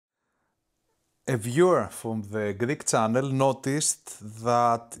A viewer from the Greek channel noticed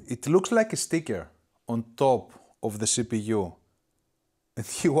that it looks like a sticker on top of the CPU. And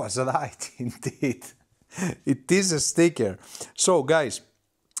he was right, indeed. It is a sticker. So guys,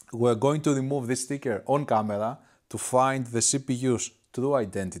 we're going to remove this sticker on camera to find the CPU's true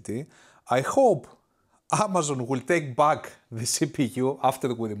identity. I hope Amazon will take back the CPU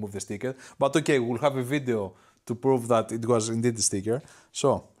after we remove the sticker. But okay, we'll have a video to prove that it was indeed a sticker.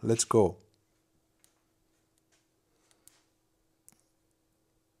 So let's go.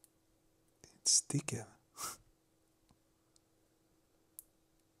 Sticker.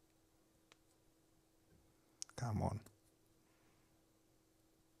 Come on.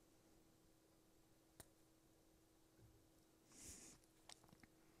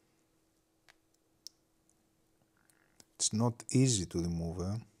 It's not easy to remove,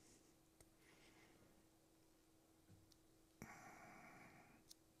 eh?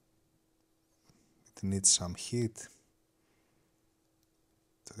 It needs some heat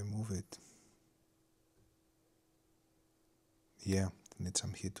to remove it. Yeah, it needs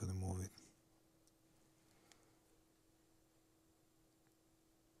some heat to remove it.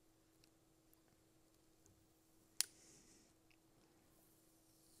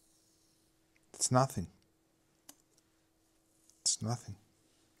 It's nothing. It's nothing.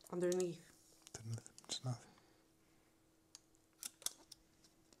 Underneath. It's nothing.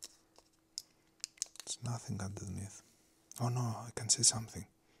 It's nothing underneath. Oh no, I can see something.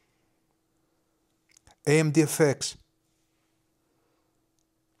 AMD FX.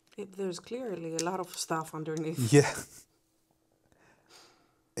 There's clearly a lot of stuff underneath. Yeah.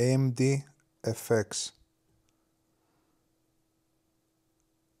 AMD FX.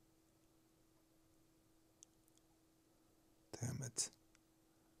 Damn it.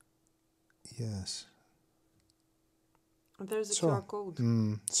 Yes. And there's a QR code.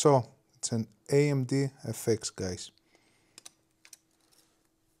 So, it's an AMD FX, guys.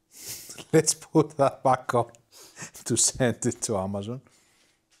 Let's put that back on to send it to Amazon.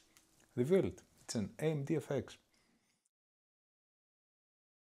 Revealed. It's an AMD FX.